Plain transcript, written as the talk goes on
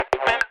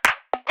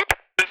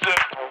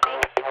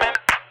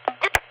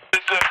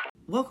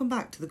welcome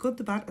back to The Good,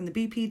 The Bad and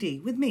the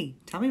BPD with me,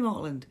 Tammy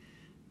Mortland.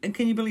 And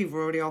can you believe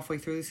we're already halfway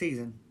through the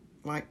season?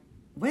 Like,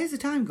 where's the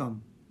time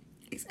gone?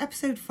 It's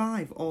episode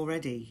 5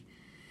 already.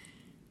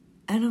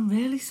 And I'm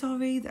really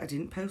sorry that I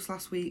didn't post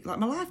last week. Like,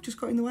 my life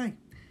just got in the way.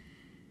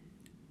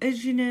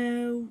 As you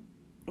know,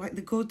 like,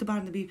 The Good, The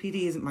Bad and the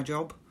BPD isn't my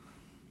job.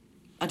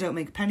 I don't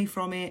make a penny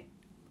from it.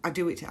 I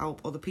do it to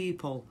help other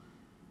people.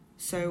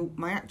 So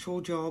my actual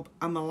job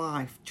and my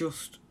life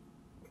just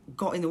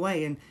got in the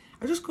way, and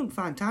I just couldn't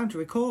find time to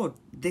record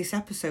this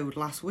episode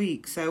last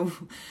week. So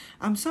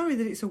I'm sorry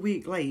that it's a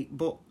week late,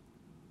 but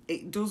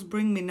it does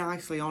bring me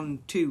nicely on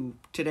to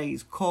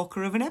today's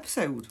corker of an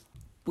episode,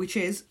 which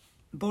is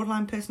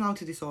borderline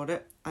personality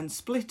disorder and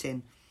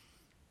splitting.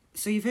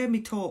 So you've heard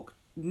me talk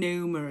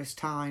numerous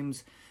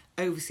times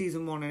over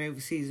season 1 and over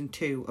season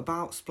 2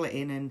 about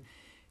splitting and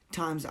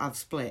times that I've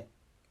split.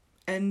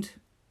 And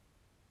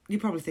you're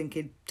probably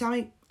thinking,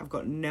 Tammy, I've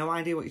got no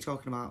idea what you're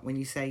talking about when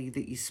you say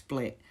that you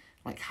split.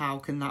 Like, how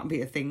can that be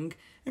a thing?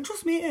 And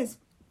trust me, it is.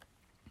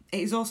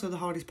 It is also the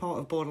hardest part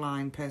of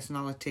borderline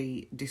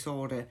personality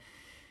disorder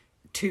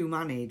to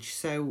manage.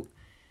 So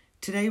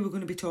today we're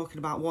going to be talking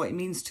about what it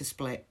means to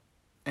split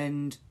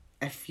and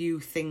a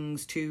few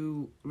things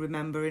to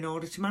remember in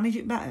order to manage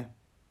it better.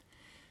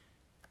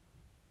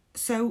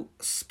 So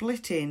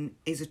splitting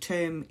is a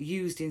term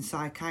used in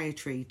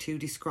psychiatry to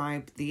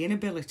describe the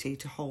inability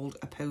to hold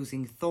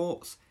opposing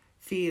thoughts,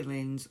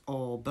 feelings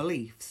or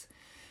beliefs.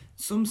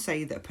 Some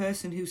say that a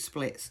person who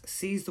splits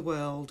sees the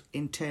world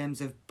in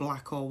terms of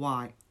black or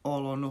white,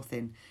 all or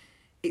nothing.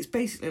 It's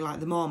basically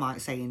like the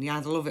Marmite saying, you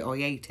either love it or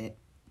you hate it.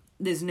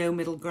 There's no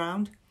middle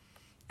ground.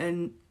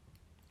 And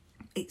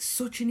it's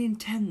such an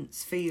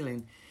intense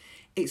feeling.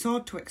 It's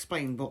hard to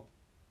explain, but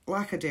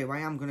like I do, I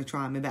am going to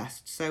try my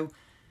best. So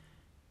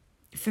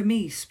for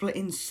me,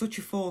 splitting's such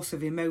a force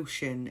of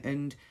emotion,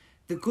 and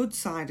the good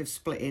side of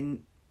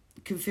splitting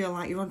can feel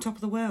like you're on top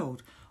of the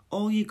world.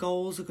 All your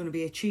goals are going to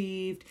be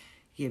achieved.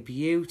 You're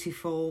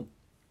beautiful.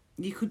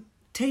 You could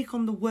take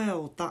on the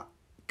world, that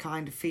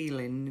kind of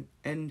feeling,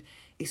 and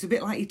it's a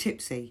bit like you're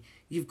tipsy.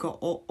 You've got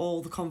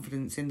all the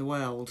confidence in the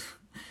world.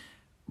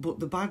 But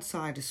the bad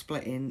side of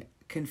splitting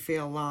can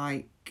feel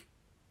like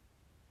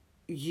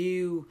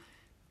you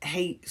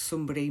hate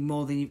somebody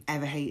more than you've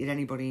ever hated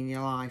anybody in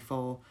your life,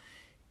 or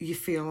you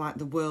feel like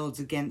the world's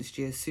against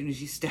you as soon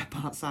as you step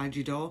outside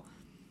your door.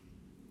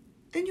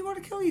 And you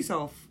want to kill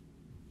yourself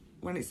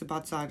when it's the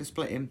bad side of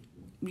splitting.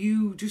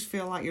 You just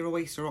feel like you're a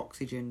waste of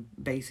oxygen,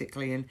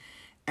 basically, and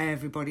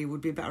everybody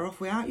would be better off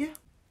without you.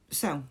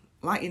 So,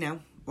 like you know,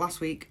 last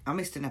week I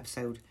missed an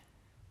episode.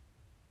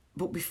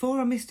 But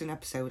before I missed an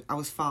episode, I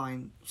was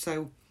fine.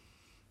 So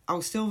I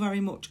was still very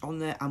much on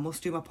the I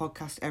must do my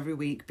podcast every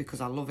week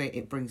because I love it,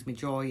 it brings me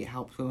joy, it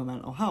helps with my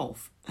mental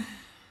health.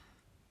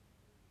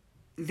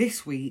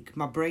 This week,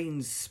 my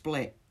brain's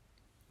split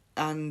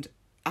and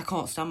I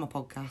can't stand my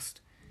podcast.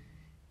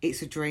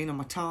 It's a drain on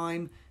my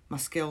time, my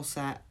skill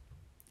set,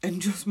 and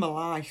just my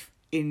life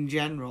in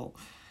general.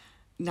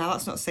 Now,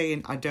 that's not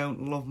saying I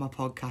don't love my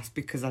podcast,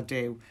 because I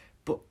do,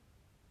 but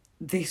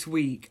this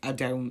week I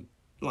don't.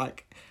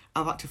 Like,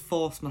 I've had to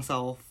force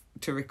myself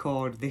to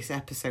record this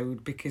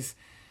episode because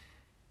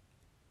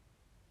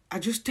I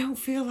just don't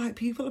feel like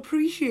people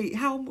appreciate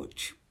how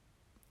much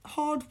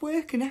hard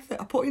work and effort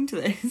I put into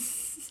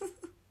this.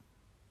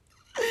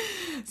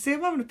 See,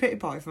 I'm having a pity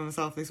party for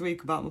myself this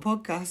week about my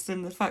podcast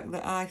and the fact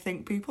that I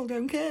think people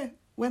don't care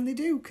when they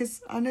do,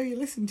 because I know you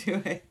listen to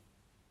it.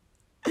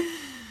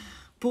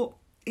 But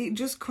it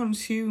just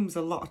consumes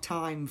a lot of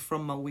time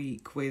from my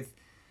week with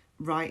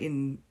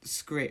writing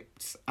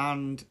scripts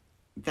and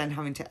then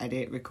having to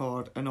edit,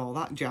 record and all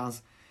that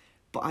jazz.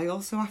 But I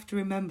also have to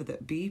remember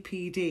that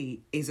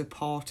BPD is a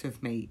part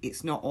of me.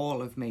 It's not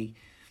all of me.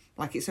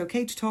 Like, it's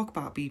okay to talk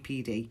about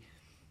BPD,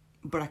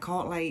 but I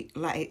can't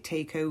let it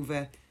take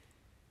over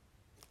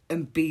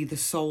and be the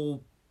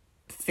sole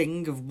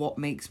thing of what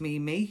makes me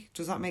me.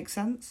 Does that make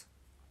sense?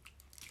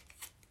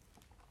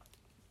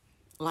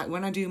 Like,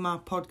 when I do my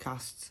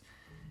podcasts,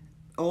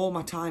 all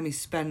my time is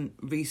spent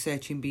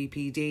researching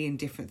BPD and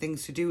different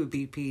things to do with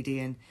BPD,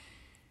 and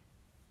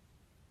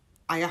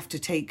I have to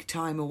take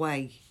time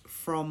away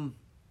from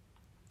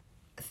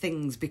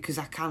things because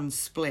I can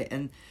split,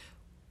 and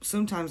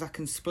sometimes I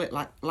can split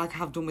like I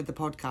have done with the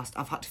podcast.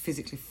 I've had to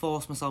physically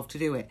force myself to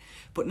do it,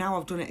 but now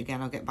I've done it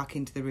again, I'll get back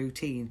into the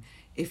routine.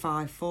 If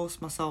I didn't force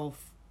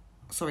myself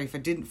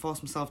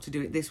to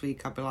do it this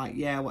week, I'd be like,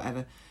 yeah,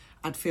 whatever.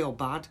 I'd feel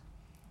bad,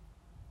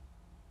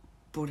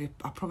 but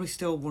I probably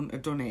still wouldn't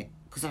have done it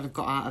because I'd have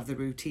got out of the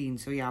routine.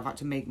 So yeah, I've had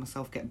to make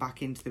myself get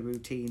back into the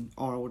routine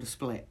or I would have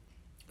split.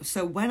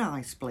 So when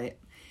I split,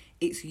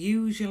 it's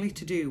usually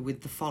to do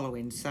with the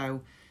following.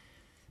 So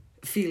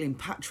feeling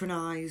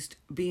patronised,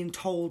 being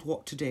told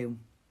what to do,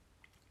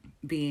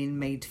 being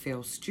made to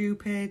feel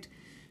stupid,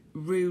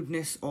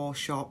 rudeness or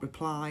sharp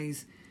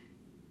replies,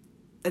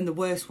 and the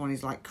worst one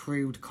is like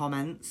crude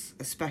comments,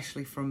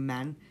 especially from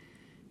men.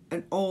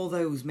 And all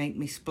those make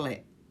me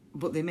split,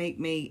 but they make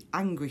me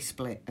angry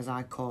split, as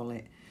I call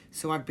it.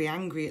 So I'd be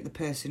angry at the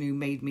person who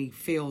made me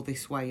feel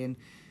this way, and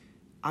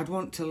I'd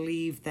want to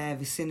leave their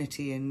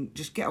vicinity and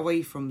just get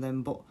away from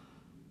them, but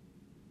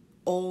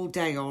all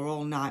day or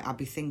all night I'd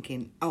be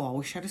thinking, oh, I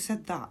wish I'd have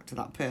said that to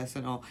that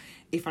person, or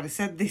if I'd have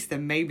said this,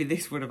 then maybe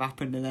this would have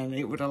happened, and then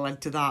it would have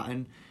led to that,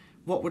 and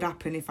what would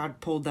happen if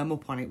I'd pulled them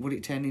up on it? Would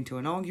it turn into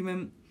an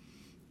argument?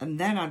 And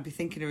then I'd be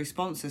thinking of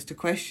responses to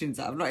questions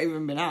that I've not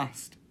even been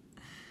asked.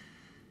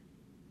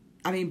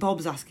 I mean,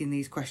 Bob's asking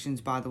these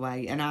questions, by the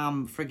way, and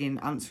I'm frigging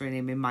answering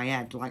him in my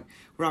head. Like,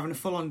 we're having a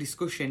full-on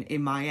discussion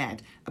in my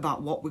head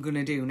about what we're going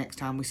to do next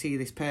time we see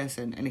this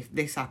person. And if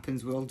this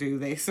happens, we'll do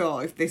this.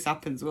 Or if this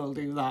happens, we'll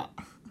do that.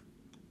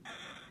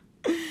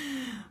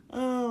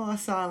 Oh, I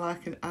sound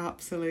like an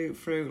absolute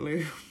Fruit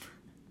Loop.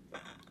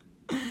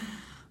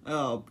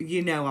 Oh,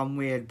 you know I'm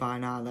weird by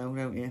now, though,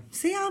 don't you?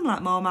 See, I'm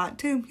like Marmite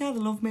too. Yeah, they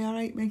love me or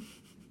hate me.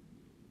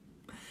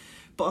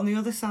 But on the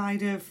other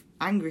side of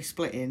angry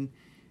splitting,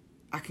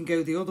 I can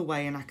go the other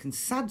way and I can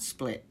sad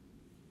split.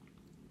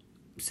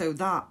 So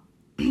that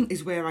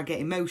is where I get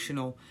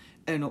emotional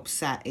and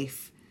upset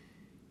if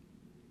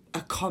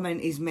a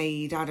comment is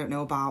made, I don't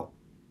know, about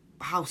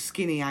how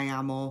skinny I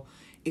am, or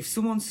if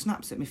someone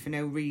snaps at me for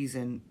no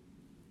reason,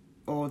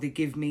 or they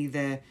give me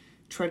the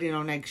treading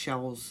on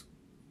eggshells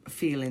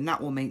feeling,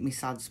 that will make me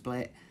sad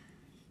split.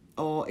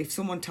 Or if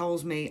someone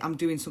tells me I'm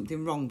doing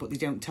something wrong but they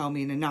don't tell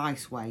me in a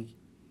nice way.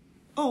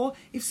 Or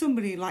if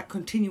somebody like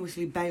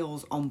continuously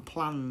bails on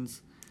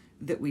plans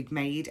that we'd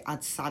made,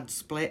 I'd sad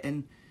split.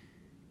 And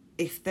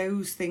if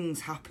those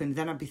things happened,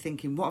 then I'd be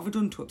thinking, what have I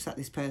done to upset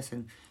this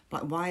person?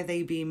 Like, why are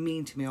they being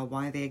mean to me, or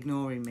why are they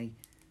ignoring me?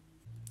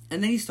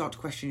 And then you start to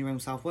question your own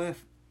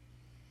self-worth.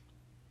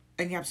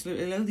 And you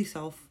absolutely loathe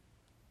yourself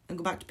and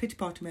go back to pity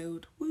party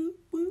mode. Woo,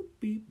 woo,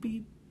 beep,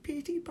 beep,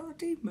 pity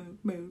party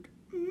mode.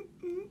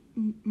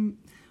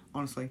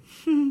 Honestly.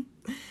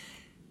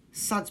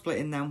 Sad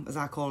splitting, though, as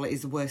I call it,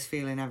 is the worst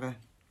feeling ever.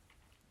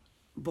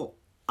 But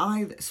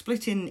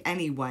splitting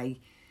anyway,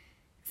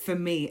 for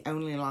me,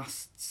 only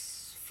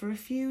lasts for a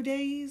few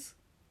days,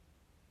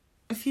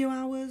 a few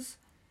hours,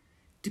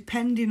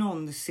 depending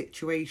on the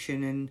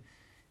situation and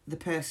the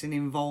person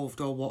involved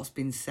or what's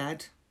been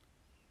said.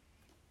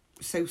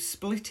 So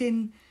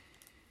splitting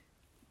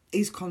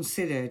is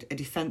considered a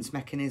defence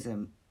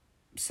mechanism.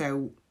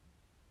 So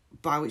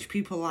by which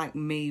people like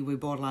me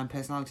with borderline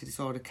personality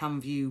disorder can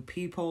view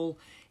people,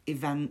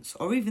 events,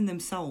 or even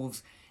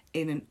themselves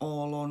in an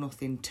all or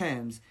nothing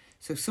terms.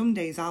 So some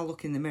days I'll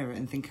look in the mirror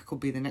and think I could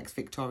be the next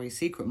Victoria's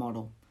Secret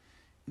model.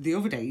 The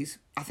other days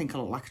I think I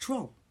look like a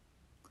troll.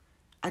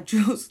 I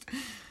just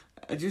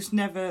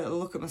never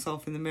look at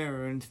myself in the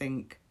mirror and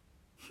think,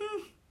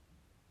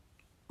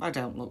 I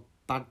don't look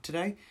bad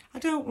today. I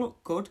don't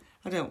look good.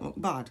 I don't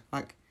look bad.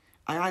 Like,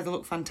 I either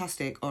look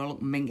fantastic or I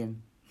look minging.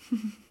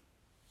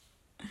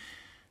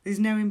 There's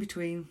no in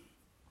between.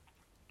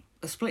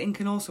 A splitting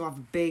can also have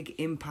a big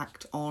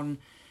impact on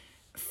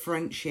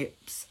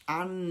friendships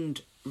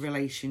and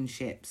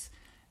relationships,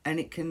 and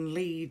it can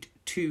lead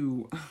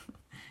to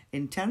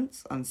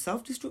intense and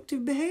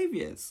self-destructive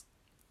behaviours.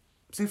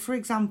 So, for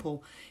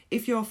example,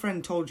 if your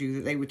friend told you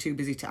that they were too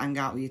busy to hang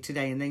out with you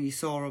today, and then you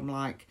saw them,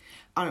 like,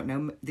 I don't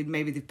know,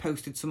 maybe they've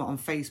posted something on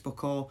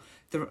Facebook, or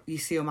you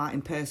see them out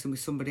in person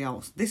with somebody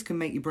else, this can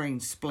make your brain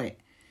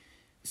split.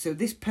 So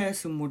this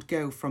person would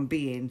go from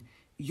being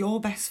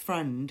your best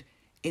friend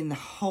in the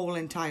whole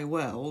entire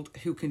world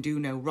who can do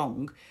no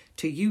wrong,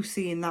 to you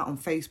seeing that on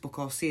Facebook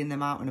or seeing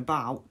them out and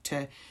about,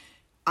 to,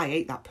 I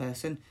hate that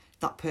person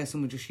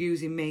was just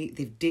using me,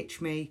 they've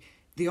ditched me,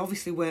 they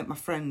obviously weren't my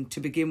friend to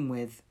begin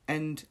with,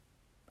 and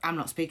I'm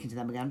not speaking to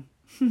them again.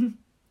 And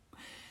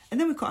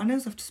then we cut our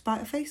nose off to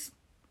spite a face.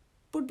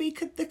 Would be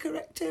the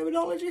correct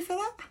terminology for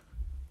that.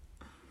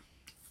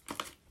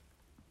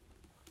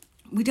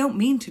 We don't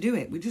mean to do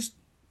it, it's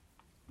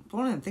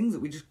one of them things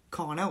that we just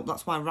can't help.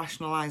 That's why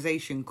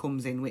rationalisation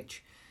comes in,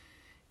 which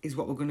is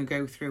what we're going to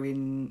go through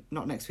in,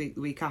 not next week,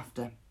 the week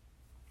after.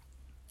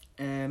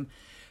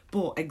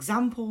 But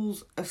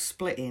examples of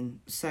splitting.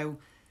 So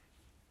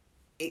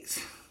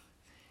it's,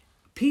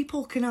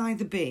 people can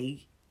either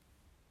be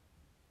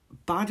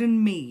bad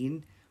and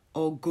mean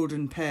or good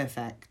and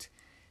perfect.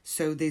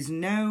 So there's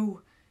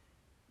no,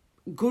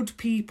 good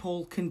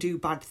people can do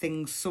bad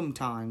things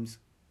sometimes.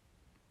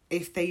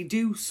 If they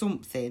do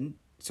something,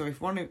 so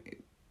if one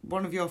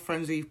of your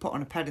friends who you've put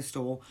on a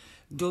pedestal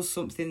does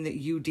something that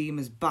you deem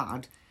as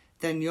bad,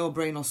 then your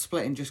brain will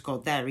split and just go,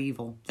 they're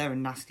evil, they're a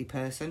nasty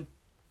person.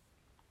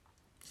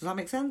 Does that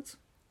make sense?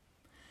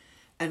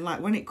 And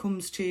like when it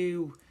comes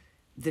to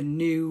the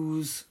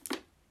news,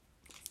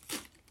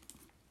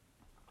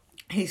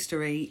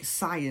 history,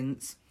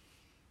 science,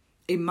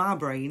 in my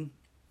brain,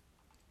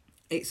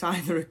 it's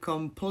either a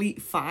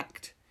complete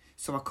fact,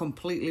 so I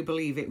completely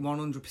believe it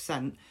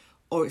 100%,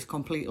 or it's a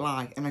complete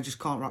lie, and I just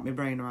can't wrap my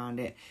brain around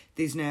it.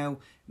 There's no,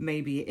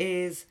 maybe it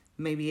is,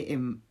 maybe it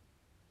isn't.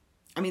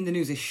 I mean, the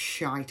news is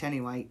shite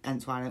anyway,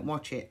 hence why I don't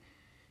watch it,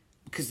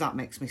 because that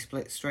makes me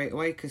split straight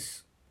away,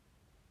 because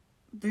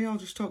they all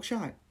just talk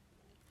shite.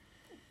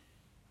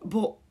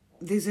 But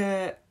it's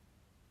a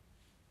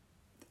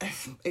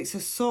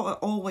sort of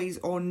always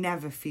or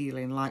never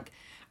feeling, like,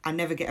 I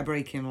never get a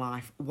break in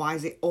life. Why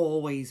is it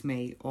always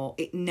me? Or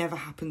it never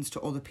happens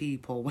to other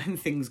people when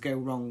things go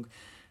wrong.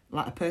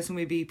 Like a person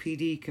with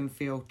BPD can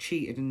feel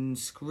cheated and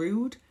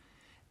screwed.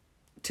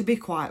 To be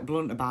quite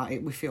blunt about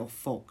it, we feel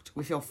fucked.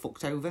 We feel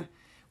fucked over,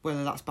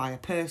 whether that's by a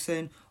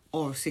person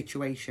or a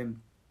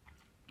situation.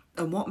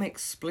 And what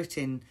makes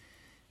splitting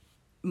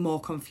more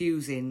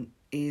confusing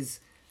is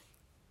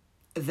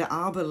that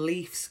our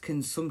beliefs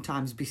can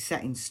sometimes be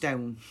set in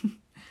stone.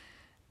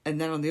 And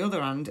then on the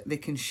other hand, they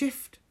can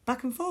shift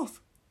back and forth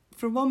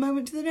from one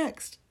moment to the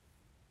next.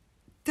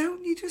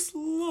 Don't you just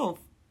love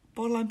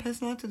borderline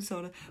personality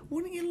disorder?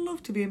 Wouldn't you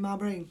love to be in my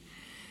brain?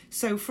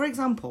 So, for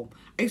example,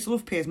 I used to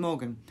love Piers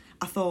Morgan.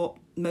 I thought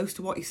most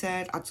of what he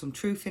said had some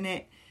truth in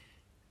it.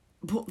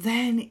 But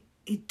then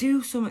he'd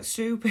do something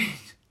stupid.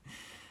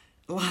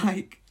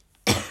 Like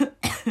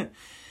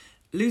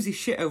lose his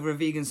shit over a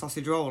vegan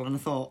sausage roll. And I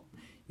thought,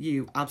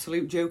 you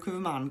absolute joke of a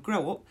man,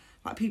 grow up.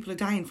 Like, people are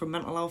dying from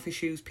mental health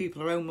issues,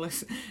 people are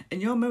homeless,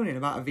 and you're moaning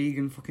about a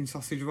vegan fucking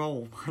sausage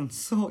roll. Man,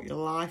 sort your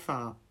life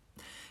out.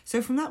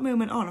 So from that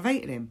moment on, I've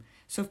hated him.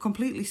 So I've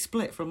completely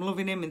split from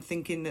loving him and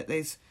thinking that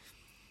there's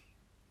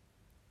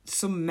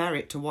some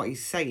merit to what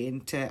he's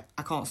saying to,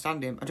 I can't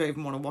stand him, I don't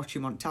even want to watch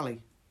him on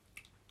telly.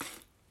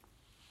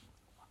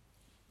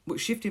 But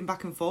shifting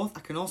back and forth,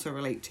 I can also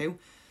relate to.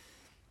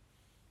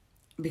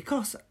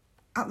 Because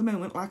at the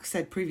moment, like I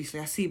said previously,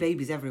 I see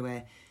babies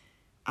everywhere.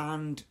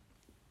 And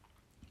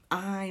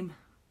I'm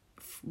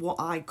what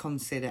I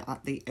consider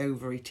at the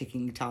ovary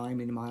ticking time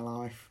in my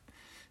life.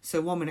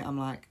 So one minute I'm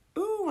like,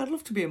 ooh, I'd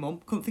love to be a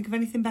mum. Couldn't think of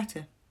anything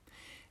better.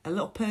 A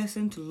little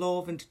person to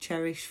love and to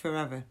cherish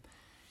forever.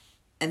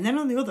 And then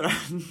on the other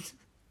hand,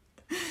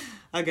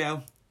 I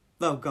go,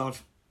 oh God,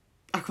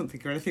 I couldn't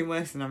think of anything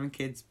worse than having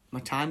kids.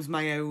 My time's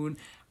my own.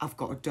 I've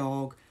got a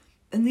dog.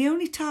 And the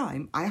only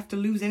time I have to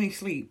lose any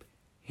sleep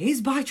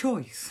is by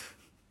choice.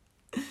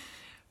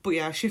 But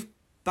yeah, I shift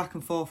back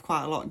and forth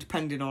quite a lot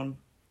depending on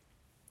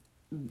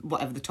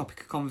whatever the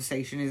topic of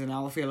conversation is and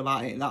how I feel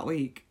about it that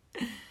week.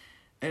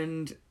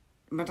 And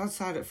my dad's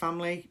side of the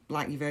family,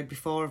 like you've heard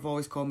before, have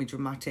always called me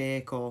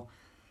dramatic or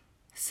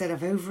said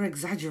I've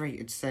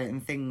over-exaggerated certain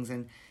things.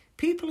 And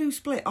people who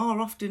split are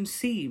often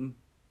seen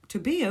to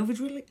be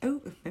overly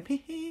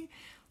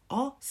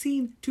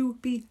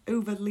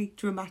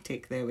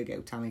dramatic. There we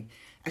go, Tammy.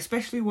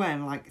 Especially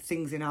when, like,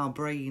 things in our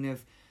brain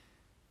of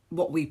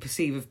what we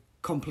perceive have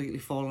completely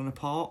fallen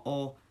apart,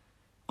 or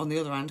on the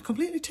other hand,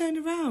 completely turned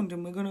around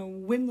and we're going to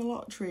win the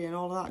lottery and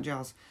all of that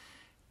jazz.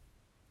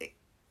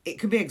 It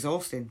can be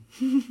exhausting.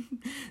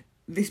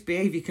 This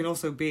behaviour can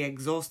also be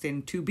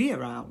exhausting to be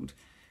around.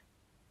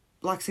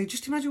 Like I say,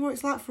 just imagine what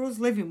it's like for us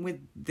living with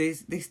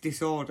this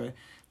disorder.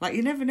 Like,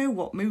 you never know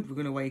what mood we're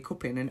going to wake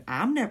up in, and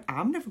I'm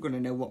never going to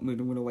know what mood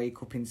I'm going to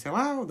wake up in, so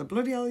how the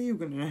bloody hell are you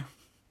going to know?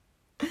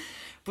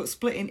 But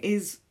splitting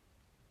in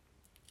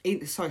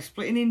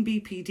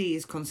BPD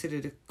is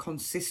considered a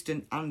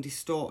consistent and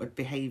distorted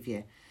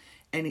behaviour,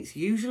 and it's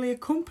usually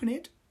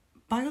accompanied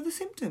by other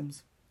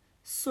symptoms,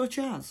 such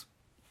as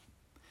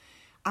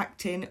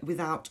acting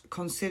without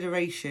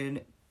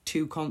consideration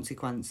to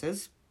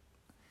consequences,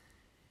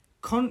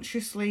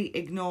 consciously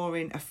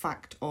ignoring a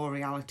fact or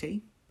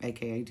reality,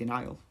 aka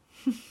denial,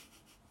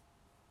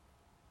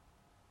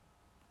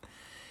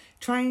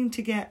 trying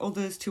to get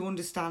others to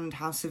understand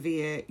how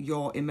severe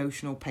your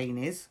emotional pain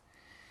is,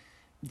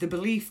 the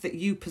belief that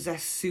you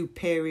possess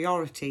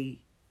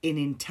superiority in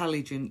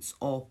intelligence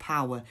or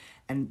power.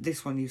 And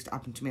this one used to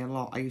happen to me a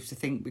lot. I used to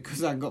think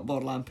because I got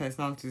borderline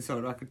personality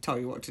disorder, I could tell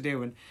you what to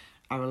do and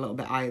I'm a little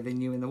bit higher than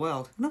you in the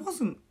world. And I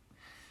wasn't.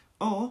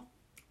 Or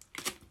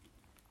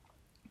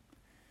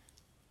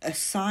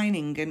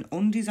assigning an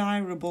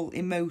undesirable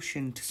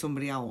emotion to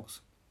somebody else.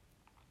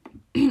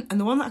 And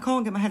the one that I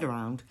can't get my head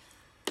around,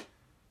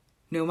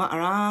 no matter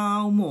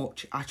how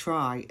much I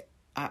try,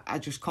 I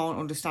just can't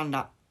understand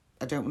that.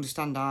 I don't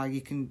understand how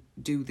you can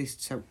do this.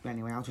 So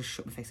anyway, I'll just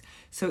shut my face.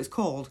 So it's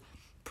called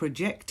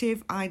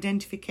projective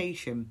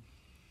identification.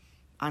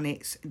 And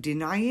it's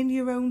denying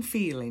your own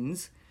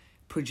feelings,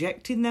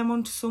 projecting them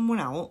onto someone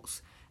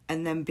else,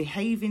 and then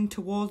behaving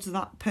towards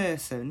that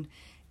person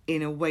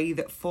in a way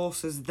that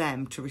forces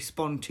them to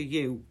respond to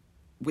you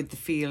with the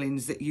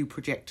feelings that you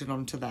projected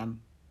onto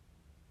them.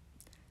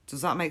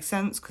 Does that make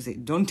sense? Because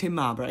it don't in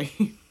my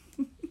brain.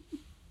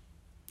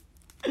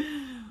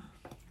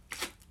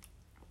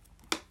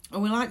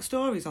 And we like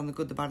stories on the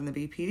good, the bad and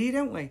the BPD,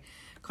 don't we?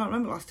 Can't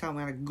remember last time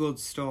we had a good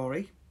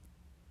story.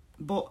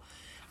 But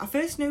I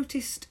first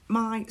noticed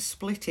my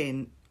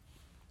splitting,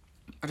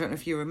 I don't know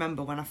if you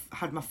remember, when I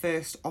had my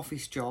first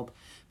office job,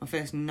 my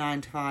first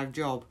 9-to-5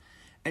 job.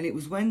 And it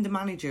was when the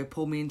manager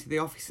pulled me into the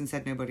office and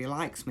said nobody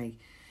likes me.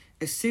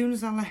 As soon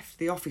as I left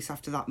the office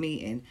after that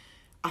meeting,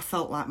 I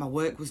felt like my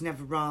work was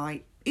never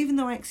right. Even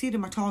though I exceeded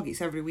my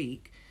targets every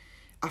week,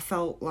 I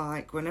felt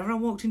like whenever I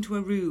walked into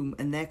a room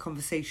and their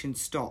conversation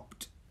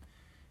stopped,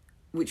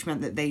 which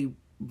meant that they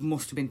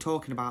must have been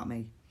talking about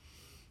me,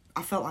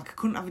 I felt like I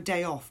couldn't have a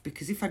day off,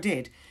 because if I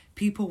did,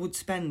 people would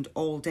spend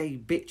all day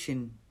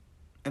bitching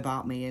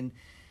about me, and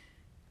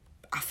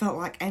I felt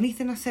like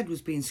anything I said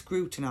was being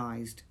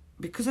scrutinised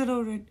because I'd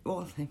already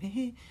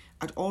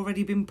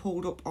been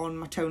pulled up on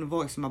my tone of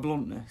voice and my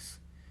bluntness.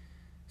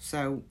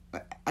 So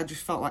I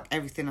just felt like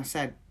everything I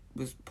said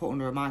was put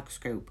under a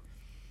microscope.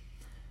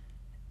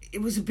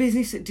 It was a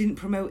business that didn't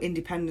promote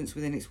independence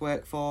within its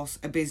workforce,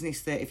 a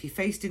business that if your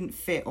face didn't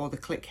fit or the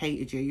clique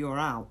hated you, you're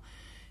out.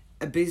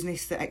 A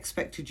business that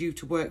expected you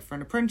to work for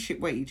an apprenticeship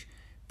wage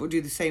but do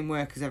the same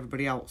work as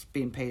everybody else,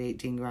 being paid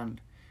 18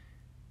 grand.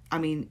 I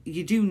mean,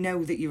 you do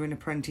know that you're an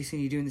apprentice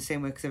and you're doing the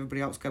same work as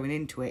everybody else going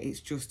into it. It's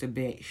just a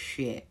bit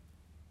shit.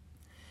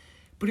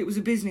 But it was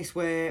a business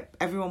where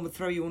everyone would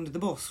throw you under the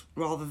bus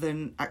rather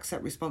than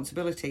accept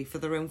responsibility for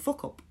their own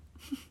fuck-up.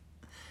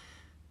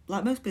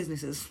 Like most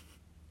businesses.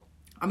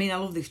 I mean, I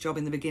love this job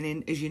in the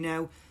beginning, as you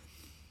know.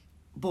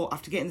 But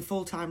after getting the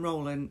full-time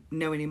role and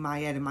knowing in my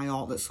head and my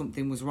heart that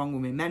something was wrong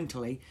with me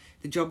mentally,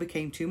 the job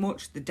became too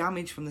much. The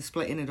damage from the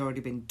splitting had already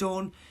been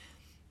done.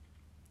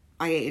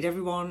 I hated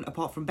everyone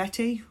apart from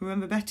Betty.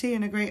 Remember Betty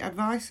and her great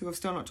advice, who I've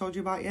still not told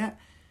you about yet?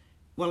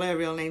 Well, her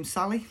real name's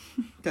Sally.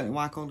 Don't know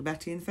why I called her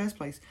Betty in the first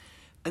place.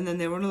 And then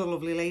there were another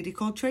lovely lady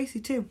called Tracy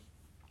too.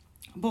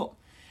 But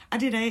I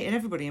did hate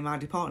everybody in my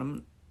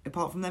department,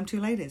 apart from them two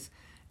ladies.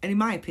 And in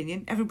my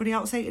opinion, everybody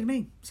else hated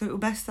me. So it was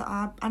best that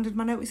I handed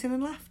my notice in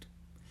and left.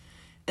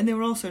 And there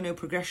were also no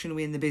progression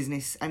within the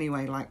business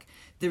anyway. Like,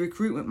 the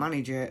recruitment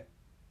manager,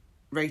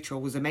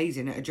 Rachel, was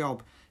amazing at her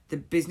job. The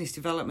business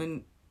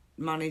development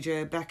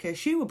manager, Becca,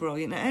 she was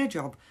brilliant at her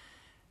job.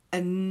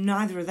 And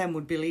neither of them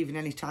would be leaving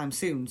anytime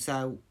soon,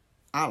 so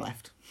I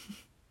left.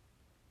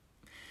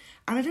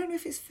 And I don't know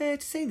if it's fair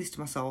to say this to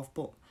myself,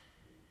 but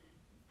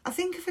I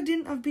think if I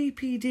didn't have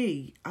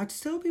BPD, I'd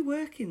still be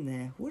working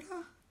there, would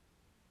I?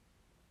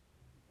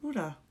 Would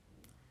I?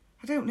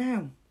 I don't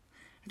know.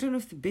 I don't know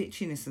if the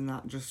bitchiness and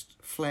that just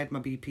flared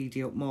my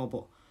BPD up more,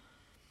 but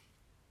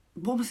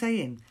what am I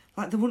saying?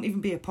 Like, there wouldn't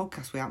even be a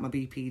podcast without my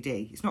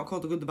BPD. It's not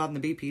called The Good, The Bad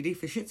and The BPD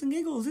for shits and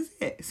giggles, is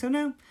it? So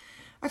no,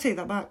 I take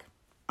that back.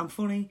 I'm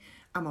funny,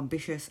 I'm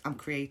ambitious, I'm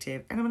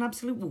creative, and I'm an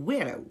absolute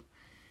weirdo.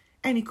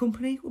 Any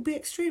company would be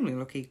extremely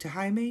lucky to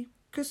hire me,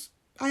 because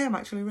I am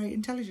actually very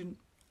intelligent.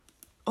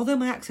 Although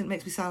my accent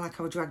makes me sound like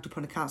I was dragged up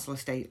on a council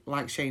estate,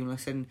 like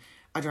Shameless, and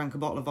I drank a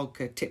bottle of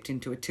vodka tipped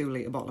into a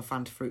 2-litre bottle of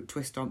Fanta Fruit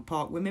Twist on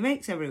Park with my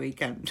mates every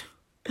weekend.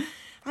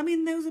 I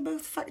mean, those are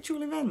both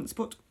factual events,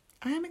 but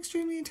I am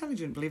extremely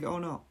intelligent, believe it or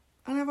not,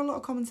 and I have a lot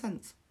of common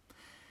sense.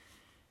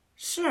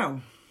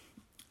 So,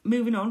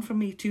 moving on from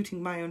me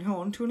tooting my own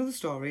horn to another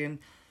story, and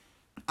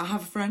I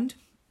have a friend,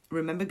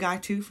 remember Guy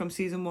 2 from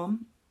season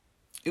 1,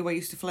 who I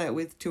used to flirt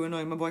with to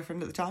annoy my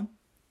boyfriend at the time?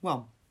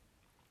 Well,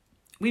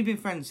 we've been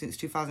friends since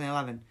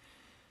 2011,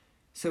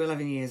 so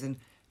 11 years, and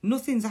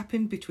nothing's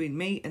happened between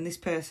me and this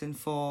person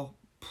for,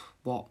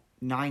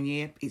 9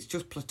 years? It's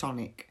just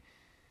platonic,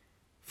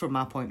 from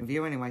my point of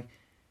view anyway.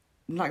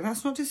 Like,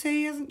 that's not to say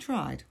he hasn't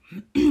tried,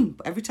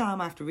 but every time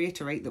I have to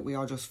reiterate that we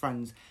are just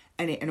friends,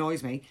 and it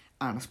annoys me,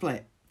 and I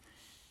split.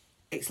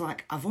 It's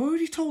like, I've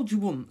already told you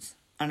once,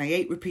 and I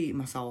hate repeating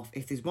myself.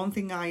 If there's one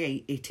thing I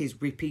hate, it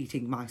is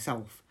repeating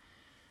myself.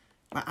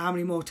 Like, how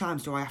many more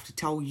times do I have to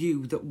tell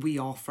you that we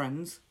are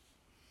friends?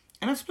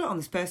 And I've split on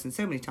this person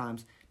so many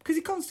times because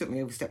he constantly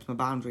oversteps my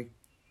boundary.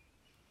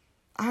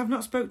 I have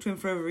not spoke to him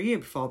for over a year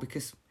before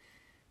because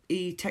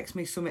he texted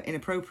me something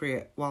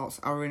inappropriate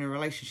whilst I were in a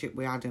relationship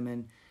with Adam,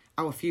 and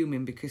I was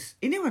fuming because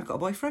he knew I'd got a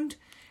boyfriend,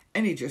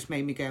 and he just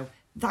made me go,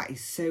 that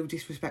is so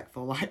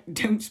disrespectful, like,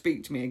 don't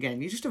speak to me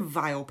again, you're just a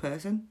vile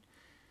person.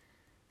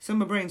 So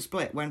my brain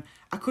split when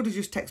I could have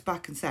just texted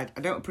back and said,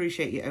 I don't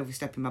appreciate you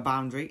overstepping my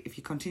boundary. If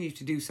you continue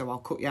to do so, I'll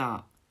cut you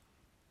out.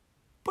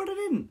 But I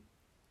didn't.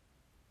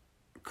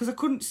 Because I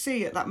couldn't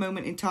see at that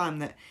moment in time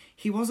that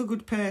he was a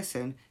good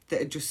person that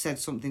had just said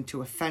something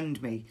to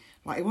offend me.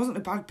 Like, he wasn't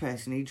a bad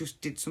person, he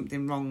just did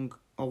something wrong,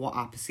 or what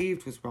I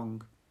perceived was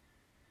wrong.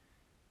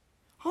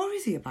 Or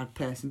is he a bad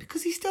person?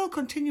 Because he still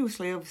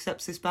continuously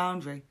oversteps this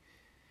boundary.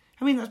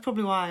 I mean, that's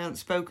probably why I haven't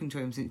spoken to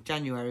him since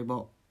January,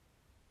 but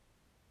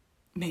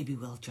maybe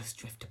we'll just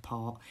drift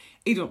apart.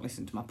 He don't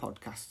listen to my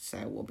podcast,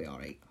 so we'll be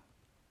alright.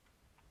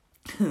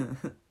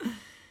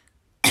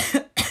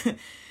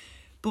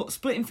 But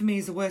splitting for me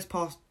is the worst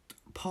part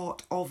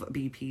of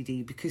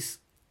BPD, because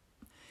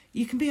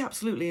you can be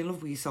absolutely in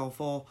love with yourself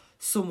or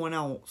someone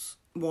else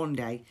one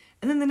day,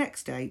 and then the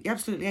next day you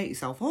absolutely hate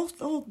yourself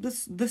or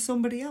there's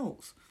somebody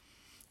else.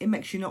 It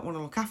makes you not want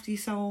to look after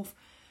yourself.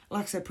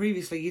 Like I said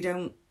previously, you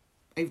don't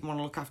even want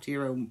to look after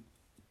your own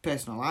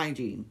personal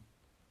hygiene.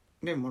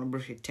 You don't want to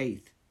brush your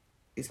teeth.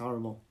 It's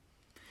horrible.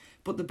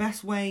 But the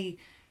best way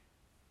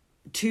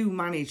to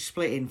manage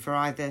splitting for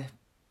either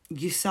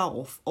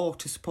yourself or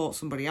to support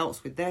somebody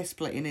else with their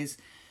splitting is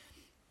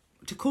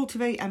to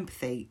cultivate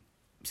empathy.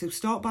 So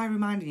start by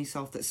reminding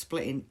yourself that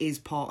splitting is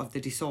part of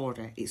the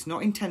disorder. It's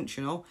not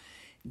intentional.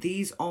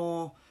 These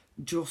are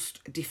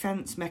just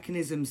defence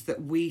mechanisms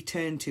that we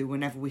turn to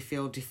whenever we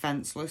feel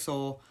defenceless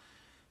or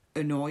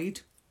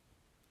annoyed.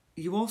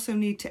 You also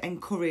need to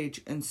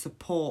encourage and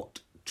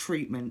support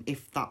treatment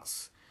if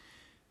that's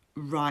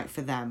right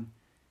for them.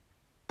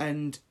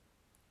 And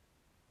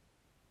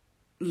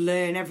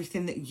learn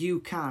everything that you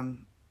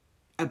can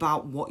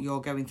about what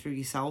you're going through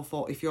yourself,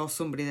 or if you're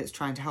somebody that's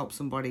trying to help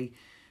somebody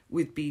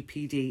with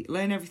BPD,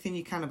 learn everything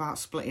you can about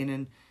splitting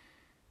and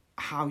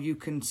how you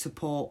can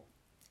support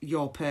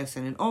your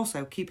person. And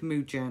also keep a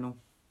mood journal.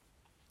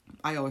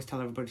 I always tell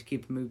everybody to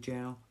keep a mood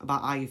journal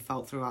about how you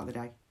felt throughout the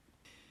day.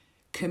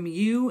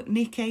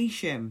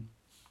 Communication.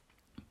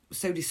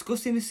 So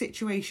discussing a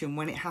situation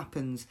when it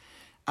happens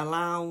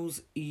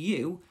allows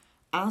you,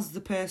 as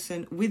the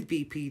person with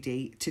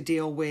BPD, to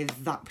deal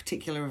with that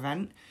particular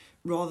event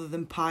rather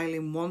than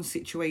piling one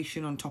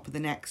situation on top of the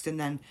next and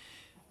then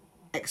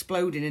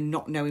exploding and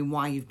not knowing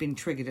why you've been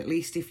triggered. At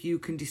least if you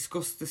can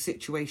discuss the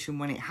situation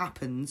when it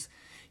happens,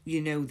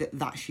 you know that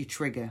that's your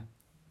trigger.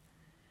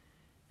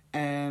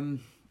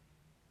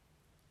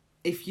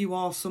 If you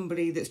are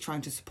somebody that's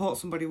trying to support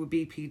somebody with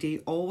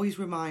BPD, always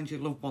remind your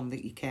loved one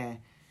that you care.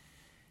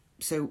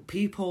 So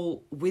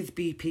people with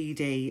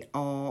BPD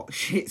are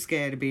shit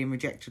scared of being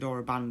rejected or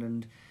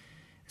abandoned.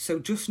 So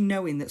just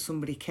knowing that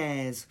somebody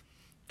cares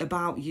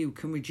about you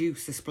can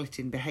reduce the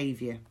splitting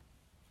behaviour.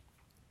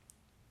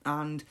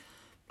 And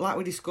like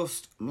we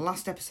discussed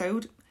last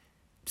episode,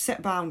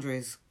 set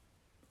boundaries.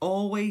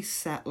 Always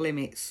set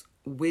limits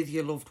with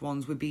your loved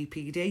ones with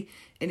BPD.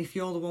 And if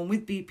you're the one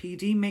with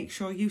BPD, make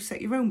sure you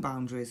set your own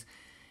boundaries.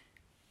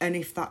 And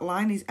if that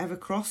line is ever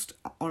crossed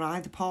on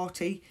either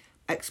party,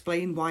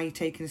 explain why you're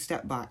taking a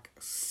step back.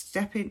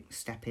 Step in.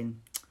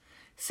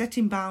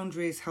 Setting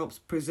boundaries helps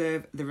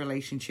preserve the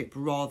relationship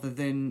rather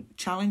than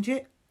challenge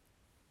it.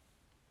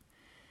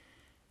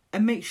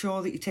 And make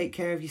sure that you take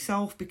care of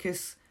yourself,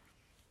 because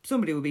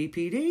somebody with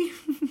BPD,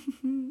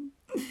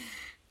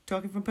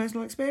 talking from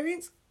personal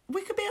experience,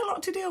 we could be a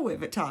lot to deal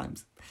with at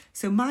times.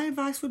 So my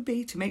advice would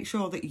be to make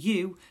sure that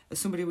you, as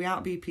somebody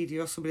without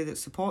BPD or somebody that's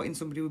supporting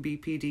somebody with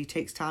BPD,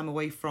 take time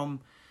away from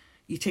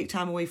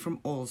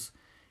us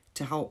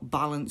to help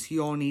balance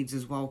your needs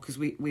as well, because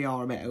we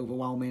are a bit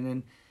overwhelming.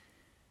 And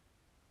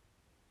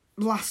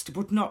last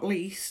but not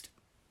least,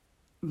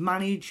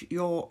 manage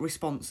your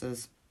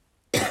responses.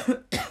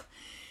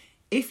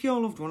 If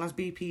your loved one has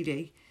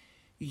BPD,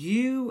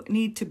 you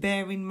need to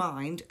bear in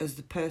mind, as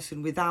the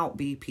person without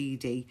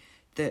BPD,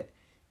 that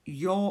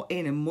you're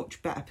in a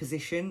much better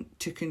position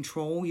to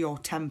control your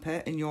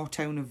temper and your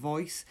tone of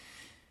voice.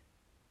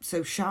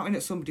 So shouting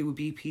at somebody with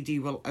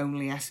BPD will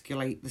only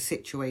escalate the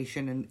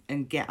situation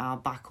and get our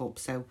back up.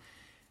 So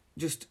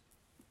just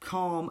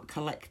calm,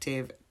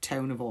 collective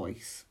tone of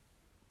voice,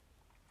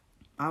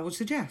 I would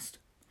suggest.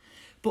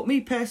 But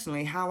me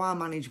personally, how I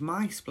manage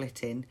my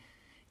splitting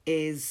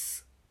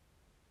is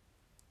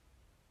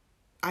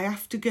I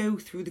have to go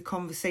through the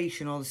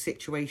conversation or the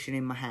situation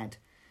in my head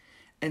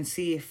and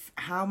see if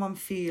how I'm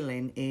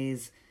feeling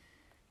is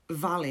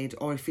valid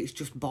or if it's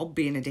just Bob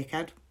being a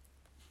dickhead.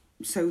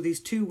 So there's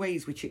two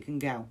ways which it can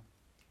go.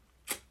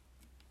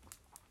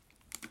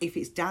 If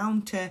it's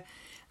down to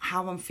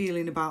how I'm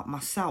feeling about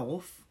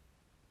myself,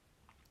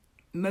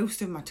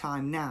 most of my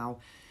time now,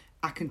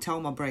 I can tell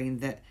my brain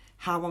that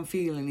how I'm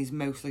feeling is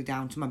mostly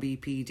down to my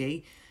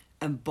BPD,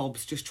 and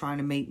Bob's just trying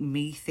to make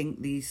me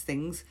think these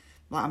things.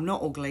 Like, I'm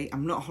not ugly,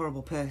 I'm not a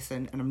horrible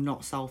person, and I'm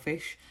not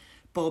selfish.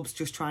 Bob's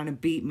just trying to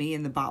beat me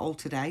in the battle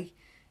today,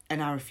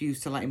 and I refuse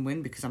to let him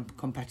win because I'm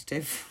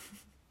competitive.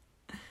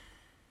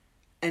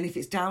 And if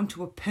it's down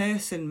to a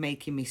person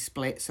making me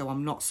split, so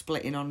I'm not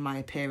splitting on my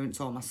appearance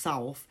or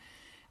myself,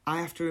 I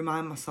have to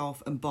remind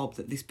myself and Bob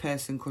that this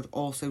person could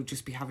also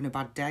just be having a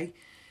bad day.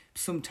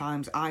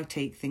 Sometimes I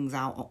take things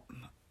out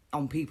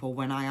on people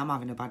when I am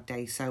having a bad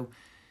day, so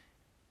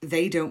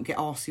they don't get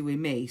arsey with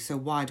me, so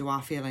why do I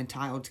feel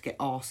entitled to get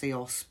arsey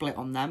or split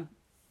on them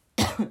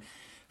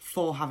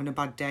for having a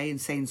bad day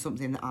and saying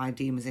something that I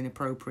deem as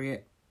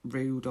inappropriate,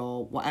 rude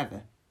or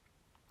whatever?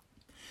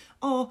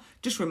 Or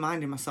just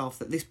reminding myself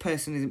that this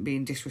person isn't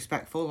being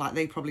disrespectful, like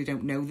they probably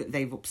don't know that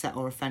they've upset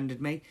or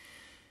offended me.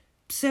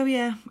 So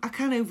yeah, I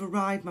can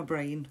override my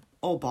brain,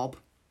 or Bob,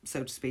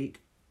 so to speak,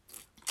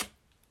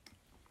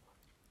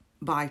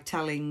 by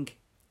telling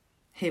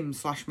him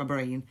 / my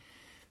brain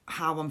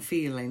how I'm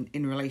feeling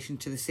in relation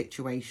to the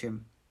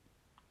situation.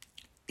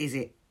 Is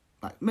it,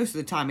 like, most of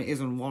the time it is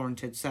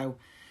unwarranted, so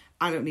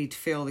I don't need to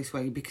feel this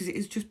way because it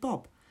is just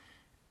Bob.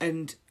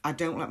 And I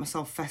don't let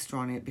myself fester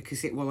on it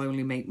because it will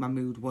only make my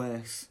mood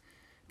worse.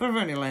 But I've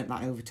only learnt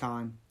that over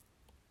time.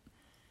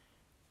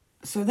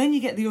 So then you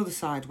get the other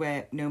side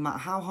where no matter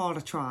how hard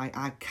I try,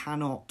 I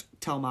cannot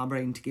tell my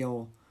brain to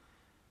go.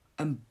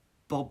 And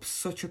Bob's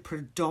such a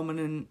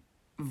predominant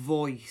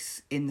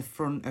voice in the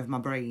front of my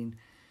brain.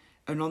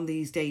 And on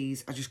these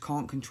days, I just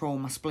can't control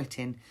my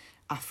splitting.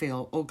 I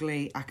feel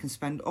ugly. I can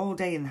spend all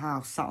day in the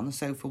house, sat on the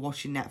sofa,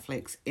 watching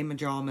Netflix, in my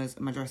pyjamas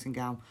and my dressing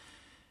gown.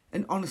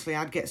 And honestly,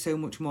 I'd get so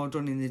much more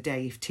done in the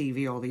day if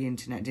TV or the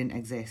internet didn't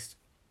exist.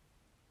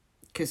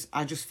 Because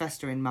I just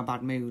fester in my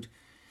bad mood,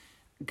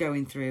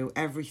 going through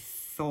every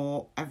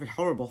thought, every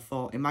horrible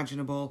thought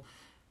imaginable.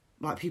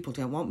 Like, people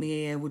don't want me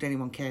here. Would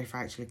anyone care if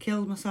I actually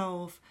killed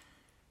myself?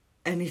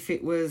 And if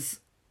it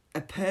was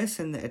a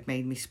person that had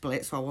made me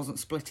split, so I wasn't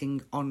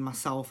splitting on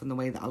myself and the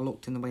way that I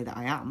looked and the way that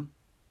I am,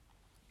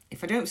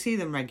 If I don't see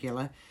them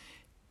regular,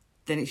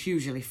 then it's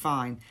usually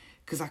fine,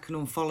 because I can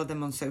unfollow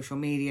them on social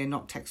media,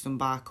 not text them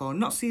back, or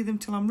not see them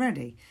till I'm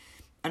ready.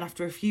 And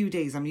after a few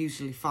days, I'm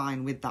usually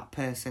fine with that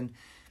person.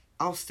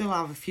 I'll still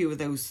have a few of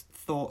those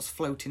thoughts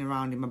floating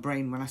around in my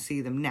brain when I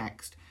see them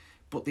next,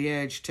 but the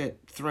urge to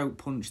throat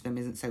punch them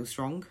isn't so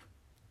strong.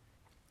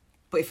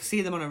 But if I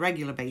see them on a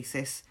regular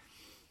basis,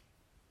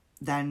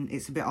 then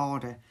it's a bit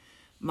harder.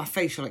 My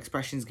facial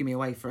expressions give me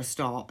away for a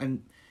start,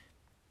 and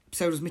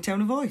so does my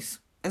tone of voice.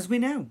 As we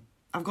know,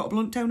 I've got a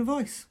blunt tone of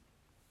voice.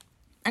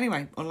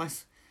 Anyway,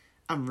 unless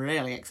I'm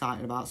really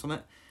excited about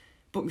something,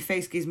 but my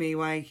face gives me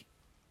away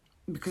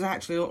because I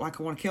actually look like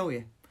I want to kill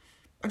you.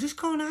 I just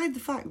can't hide the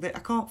fact that I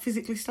can't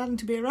physically stand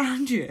to be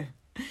around you.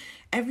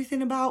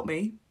 Everything about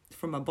me,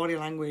 from my body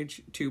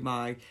language to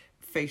my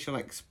facial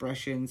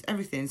expressions,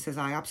 everything says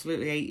I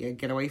absolutely hate you,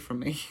 get away from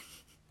me.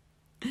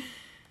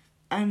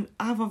 And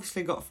I've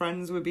obviously got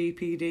friends with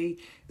BPD,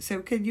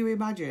 so can you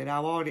imagine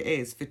how hard it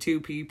is for two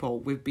people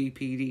with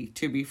BPD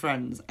to be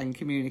friends and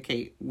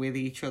communicate with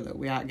each other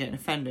without getting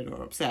offended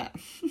or upset?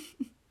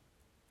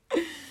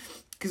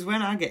 Because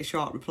when I get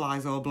short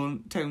replies or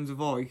blunt tones of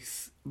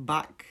voice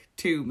back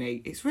to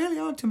me, it's really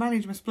hard to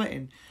manage my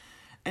splitting.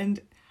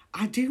 And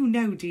I do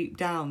know deep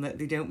down that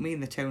they don't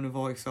mean the tone of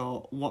voice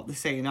or what they're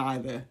saying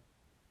either,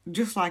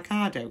 just like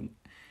I don't.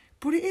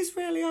 But it is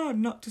really hard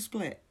not to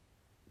split.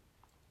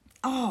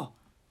 Oh,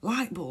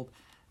 light bulb.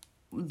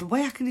 The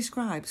way I can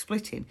describe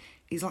splitting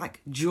is like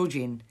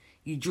judging.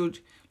 You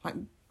judge, like,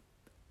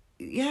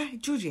 yeah,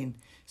 judging.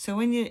 So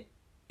when you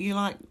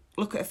like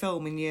look at a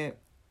film and you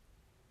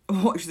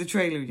watch the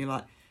trailer and you're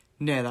like,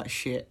 no, that's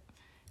shit.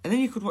 And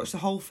then you could watch the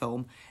whole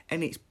film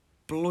and it's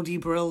bloody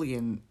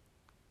brilliant.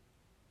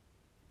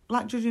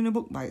 Like judging a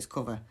book by its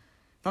cover.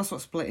 That's what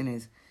splitting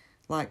is.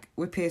 Like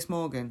with Piers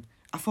Morgan,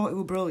 I thought he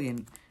was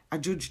brilliant. I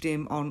judged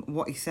him on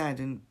what he said,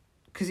 and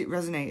because it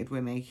resonated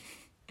with me,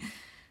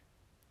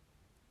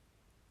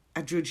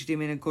 I judged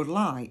him in a good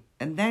light.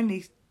 And then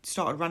he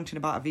started ranting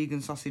about a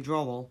vegan sausage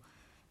roll,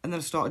 and then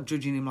I started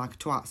judging him like a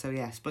twat. So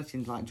yeah,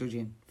 splitting's like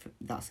judging.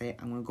 That's it.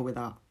 I'm going to go with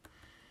that.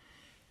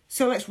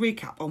 So let's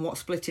recap on what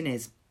splitting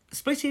is.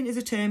 Splitting is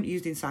a term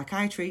used in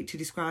psychiatry to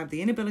describe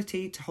the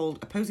inability to hold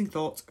opposing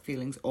thoughts,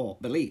 feelings, or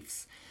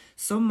beliefs.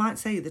 Some might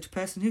say that a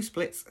person who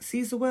splits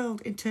sees the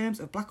world in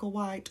terms of black or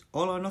white,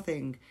 all or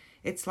nothing.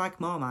 It's like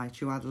Marmite,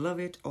 you either love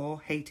it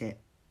or hate it.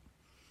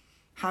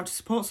 How to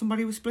support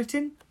somebody with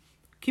splitting?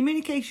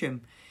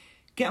 Communication.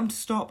 Get them to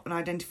stop and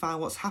identify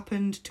what's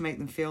happened to make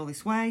them feel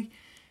this way.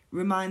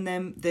 Remind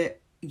them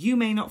that you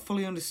may not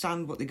fully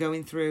understand what they're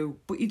going through,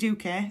 but you do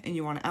care and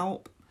you want to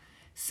help.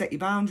 Set your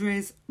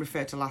boundaries.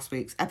 Refer to last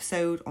week's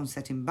episode on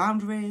setting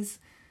boundaries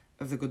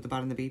of the good, the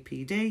bad and the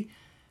BPD.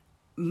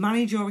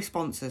 Manage your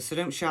responses, so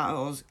don't shout at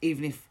us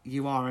even if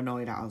you are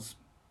annoyed at us.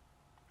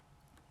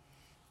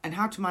 And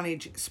how to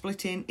manage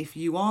splitting if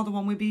you are the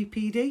one with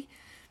BPD.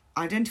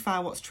 Identify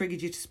what's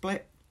triggered you to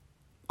split.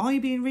 Are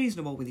you being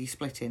reasonable with your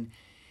splitting?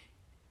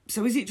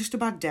 So is it just a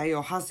bad day,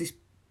 or has this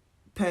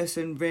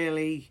person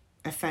really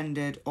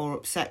offended or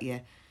upset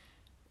you?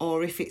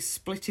 Or if it's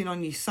splitting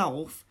on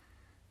yourself,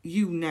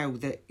 you know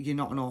that you're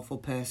not an awful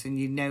person.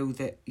 You know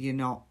that you're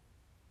not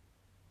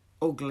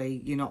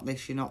ugly, you're not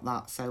this, you're not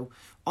that. So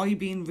are you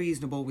being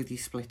reasonable with your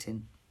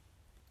splitting?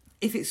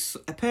 If it's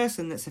a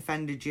person that's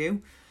offended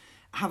you,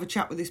 have a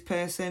chat with this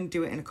person,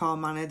 do it in a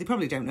calm manner. They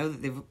probably don't know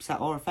that they've upset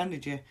or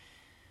offended you.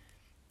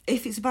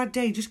 If it's a bad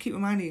day, just keep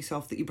reminding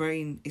yourself that your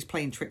brain is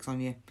playing tricks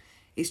on you.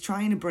 It's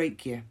trying to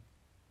break you.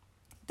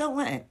 Don't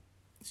let it.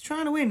 It's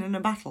trying to win in a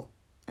battle.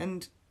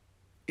 And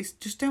it's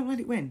just don't let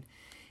it win.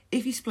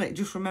 If you split,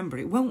 just remember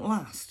it won't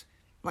last.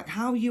 Like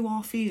how you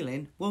are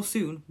feeling will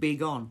soon be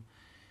gone.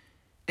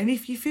 And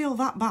if you feel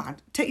that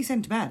bad, take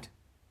yourself to bed.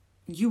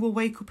 You will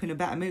wake up in a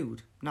better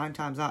mood, 9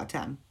 times out of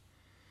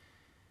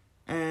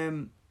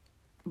 10.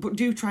 But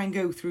do try and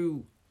go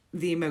through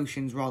the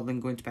emotions rather than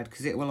going to bed,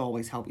 because it will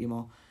always help you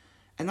more.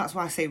 And that's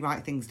why I say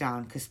write things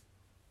down, because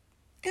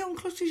it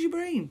unclusters your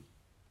brain.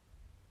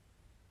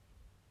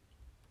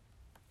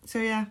 So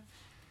yeah,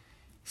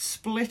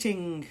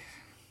 splitting.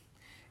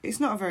 It's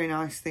not a very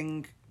nice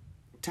thing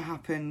to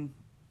happen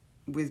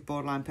with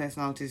borderline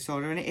personality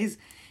disorder, and it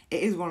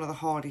is one of the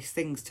hardest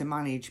things to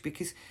manage,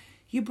 because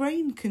your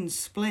brain can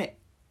split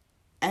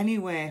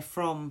anywhere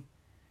from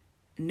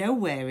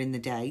nowhere in the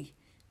day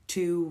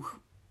to,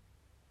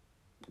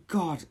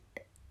 God,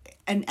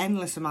 an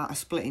endless amount of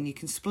splitting. You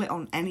can split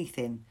on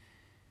anything.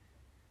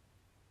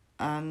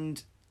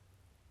 And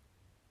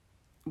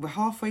we're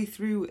halfway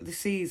through the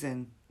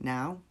season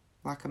now,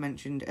 like I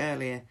mentioned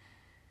earlier.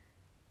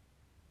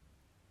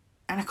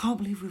 And I can't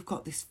believe we've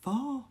got this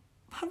far.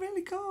 I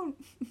really can't.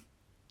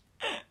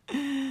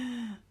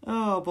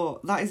 Oh,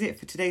 but that is it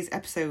for today's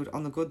episode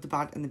on the good, the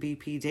bad and the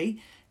BPD.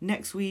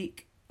 Next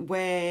week,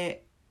 we're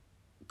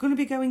going to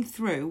be going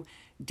through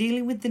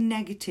dealing with the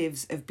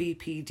negatives of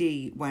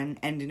BPD when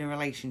ending a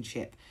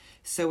relationship.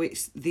 So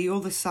it's the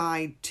other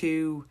side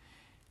to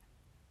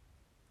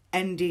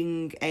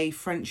ending a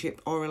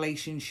friendship or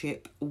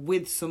relationship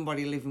with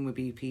somebody living with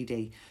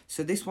BPD.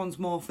 So this one's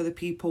more for the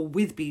people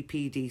with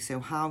BPD. So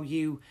how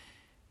you,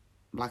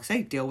 like I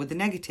say, deal with the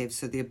negatives.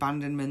 So the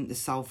abandonment, the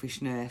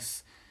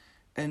selfishness,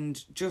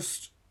 and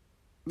just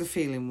the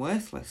feeling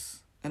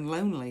worthless and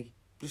lonely.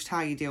 Just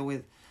how you deal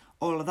with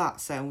all of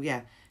that. So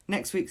yeah,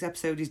 next week's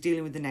episode is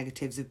dealing with the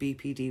negatives of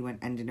BPD when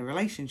ending a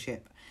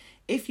relationship.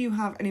 If you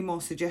have any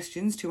more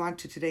suggestions to add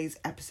to today's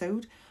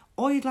episode,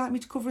 or you'd like me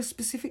to cover a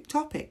specific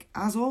topic,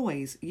 as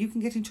always, you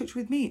can get in touch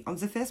with me on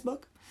the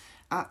Facebook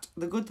at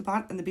The Good, The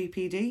Bad and The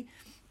BPD.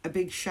 A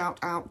big shout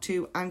out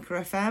to Anchor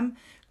FM.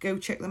 Go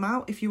check them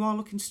out if you are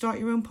looking to start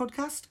your own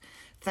podcast.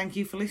 Thank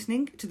you for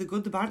listening to The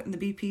Good, The Bad and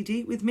The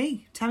BPD with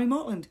me, Tammy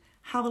Mortland.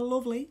 Have a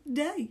lovely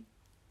day.